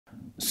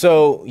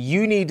So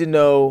you need to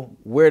know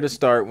where to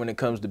start when it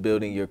comes to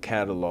building your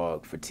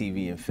catalog for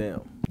TV and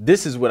film.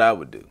 This is what I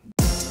would do.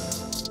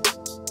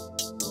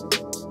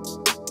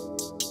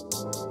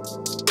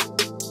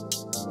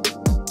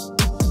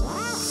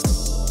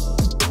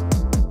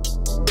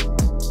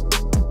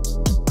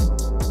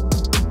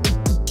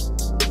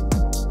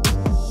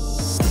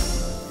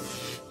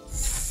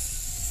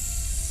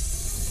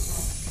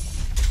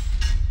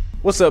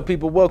 What's up,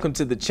 people? Welcome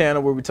to the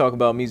channel where we talk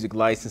about music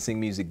licensing,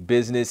 music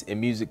business,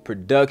 and music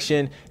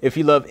production. If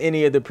you love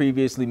any of the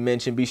previously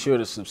mentioned, be sure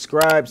to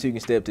subscribe so you can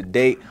stay up to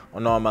date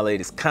on all my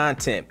latest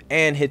content,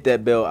 and hit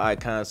that bell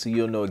icon so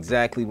you'll know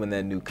exactly when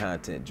that new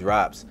content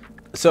drops.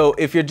 So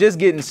if you're just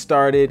getting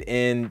started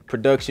in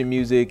production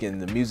music and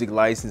the music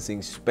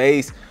licensing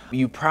space,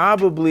 you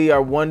probably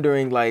are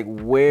wondering, like,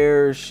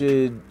 where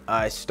should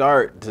I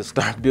start to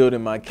start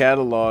building my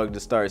catalog, to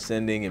start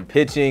sending and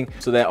pitching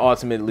so that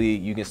ultimately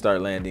you can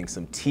start landing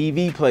some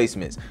TV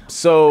placements.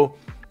 So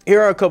here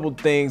are a couple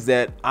things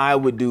that I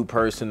would do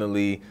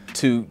personally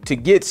to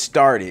get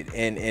started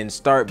and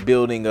start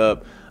building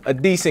up a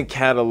decent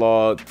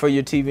catalog for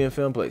your TV and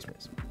film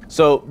placements.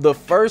 So the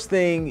first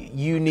thing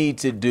you need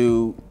to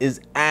do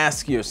is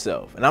ask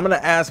yourself, and I'm gonna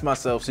ask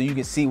myself so you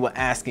can see what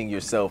asking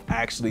yourself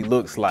actually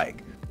looks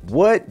like.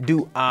 What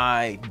do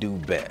I do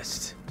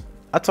best?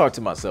 I talk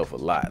to myself a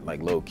lot,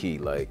 like low key.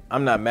 Like,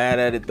 I'm not mad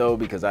at it though,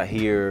 because I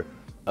hear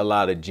a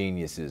lot of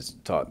geniuses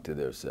talk to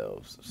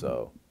themselves.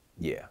 So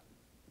yeah.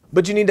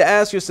 But you need to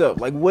ask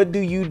yourself, like, what do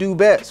you do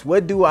best?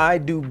 What do I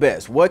do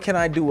best? What can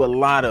I do a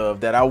lot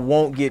of that I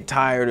won't get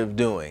tired of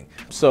doing?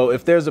 So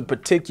if there's a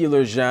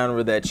particular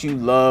genre that you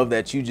love,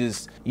 that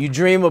you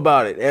dream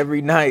about it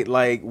every night,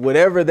 like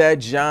whatever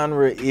that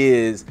genre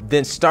is,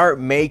 then start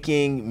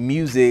making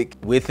music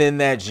within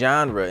that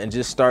genre and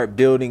just start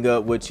building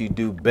up what you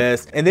do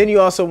best. And then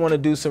you also want to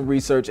do some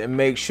research and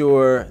make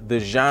sure the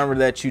genre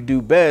that you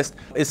do best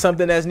is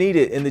something that's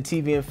needed in the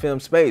TV and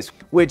film space,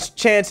 which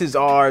chances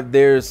are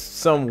there's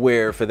somewhere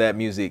for that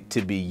music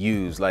to be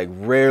used. Like,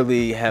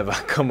 rarely have I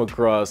come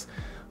across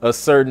a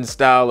certain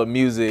style of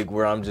music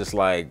where I'm just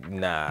like,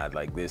 nah,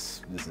 like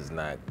this is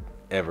not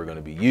ever going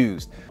to be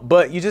used.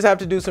 But you just have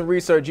to do some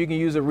research. You can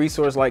use a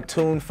resource like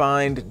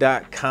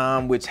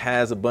tunefind.com, which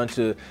has a bunch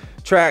of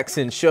tracks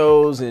and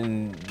shows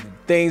and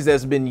things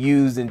that's been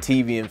used in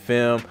TV and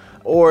film.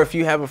 Or if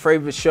you have a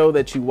favorite show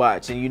that you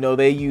watch and you know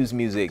they use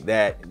music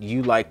that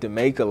you like to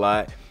make a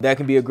lot, that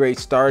can be a great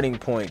starting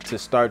point to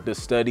start to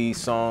study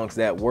songs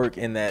that work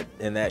in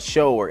that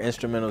show, or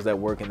instrumentals that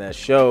work in that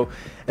show,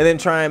 and then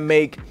try and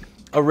make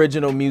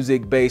original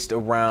music based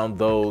around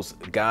those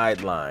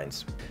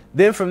guidelines.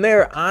 Then from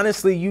there,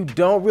 honestly, you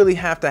don't really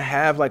have to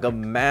have like a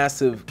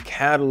massive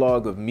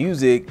catalog of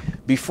music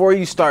before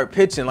you start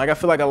pitching. Like, I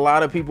feel like a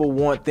lot of people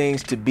want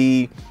things to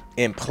be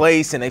in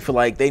place and they feel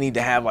like they need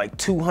to have like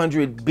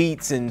 200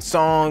 beats and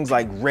songs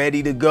like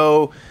ready to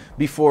go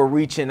before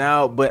reaching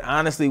out. But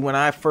honestly, when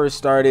I first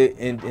started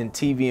in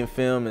TV and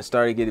film and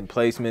started getting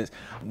placements,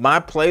 my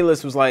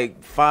playlist was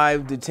like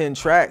 5 to 10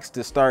 tracks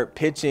to start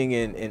pitching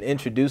and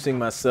introducing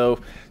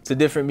myself to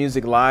different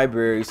music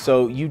libraries.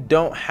 So you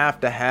don't have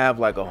to have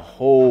like a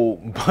whole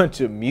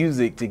bunch of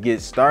music to get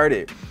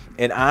started.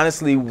 And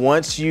honestly,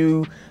 once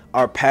you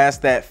are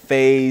past that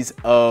phase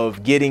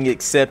of getting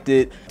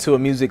accepted to a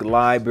music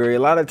library, a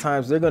lot of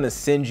times they're gonna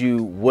send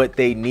you what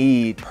they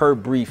need per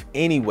brief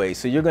anyway.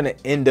 So you're gonna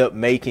end up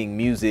making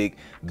music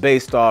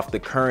based off the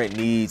current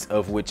needs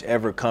of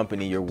whichever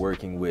company you're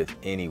working with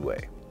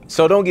anyway.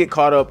 So don't get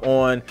caught up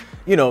on,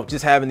 you know,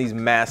 just having these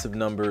massive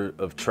number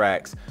of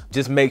tracks.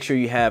 Just make sure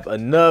you have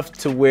enough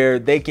to where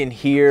they can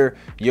hear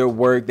your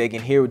work, they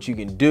can hear what you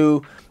can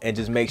do, and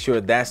just make sure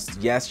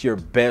that's your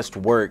best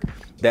work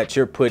that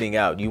you're putting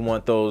out. You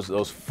want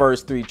those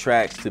first 3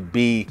 tracks to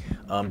be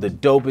the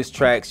dopest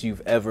tracks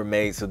you've ever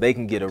made, so they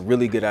can get a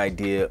really good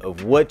idea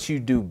of what you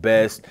do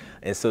best,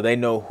 and so they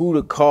know who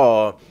to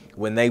call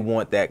when they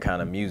want that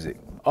kind of music.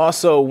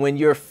 Also, when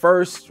you're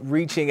first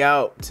reaching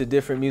out to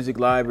different music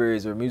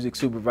libraries or music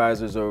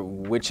supervisors or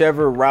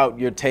whichever route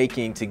you're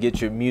taking to get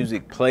your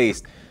music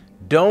placed,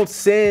 don't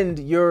send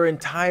your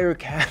entire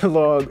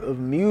catalog of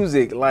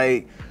music.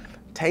 Like,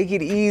 take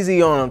it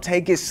easy on them,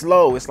 take it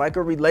slow. It's like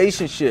a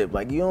relationship.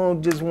 Like, you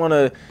don't just want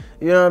to,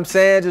 you know what I'm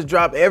saying, just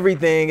drop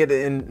everything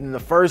in the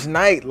first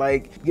night.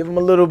 Like, give them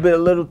a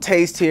little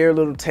taste here, a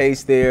little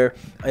taste there,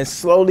 and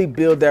slowly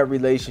build that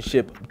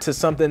relationship to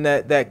something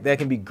that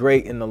can be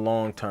great in the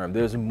long term.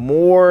 There's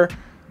more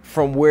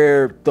from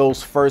where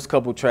those first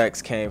couple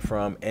tracks came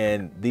from,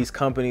 and these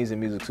companies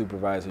and music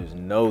supervisors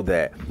know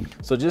that.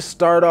 So just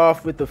start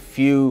off with a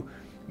few,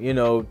 you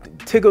know,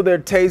 tickle their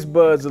taste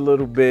buds a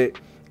little bit,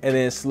 and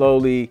then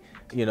slowly,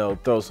 you know,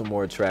 throw some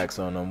more tracks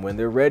on them when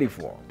they're ready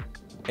for them.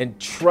 And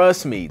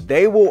trust me,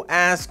 they will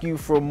ask you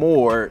for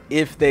more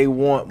if they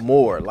want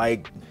more.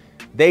 Like,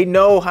 they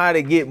know how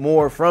to get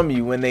more from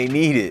you when they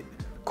need it.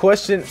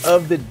 Question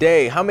of the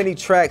day: how many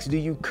tracks do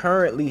you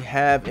currently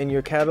have in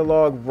your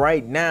catalog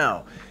right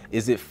now?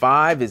 Is it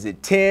 5? Is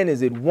it 10?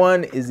 Is it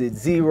 1? Is it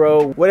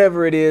 0?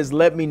 Whatever it is,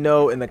 let me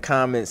know in the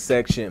comment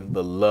section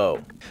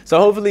below. So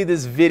hopefully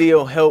this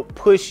video helped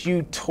push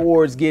you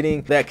towards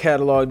getting that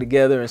catalog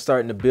together and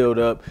starting to build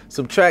up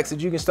some tracks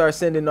that you can start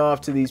sending off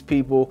to these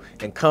people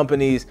and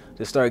companies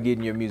to start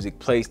getting your music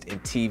placed in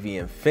TV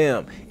and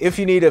film. If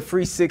you need a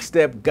free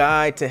 6-step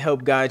guide to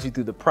help guide you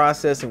through the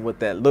process and what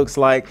that looks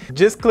like,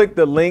 just click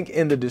the link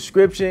in the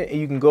description and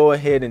you can go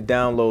ahead and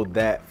download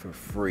that for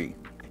free.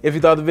 If you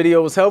thought the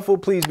video was helpful,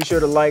 please be sure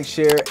to like,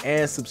 share,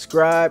 and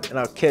subscribe, and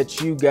I'll catch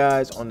you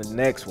guys on the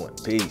next one.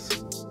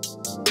 Peace.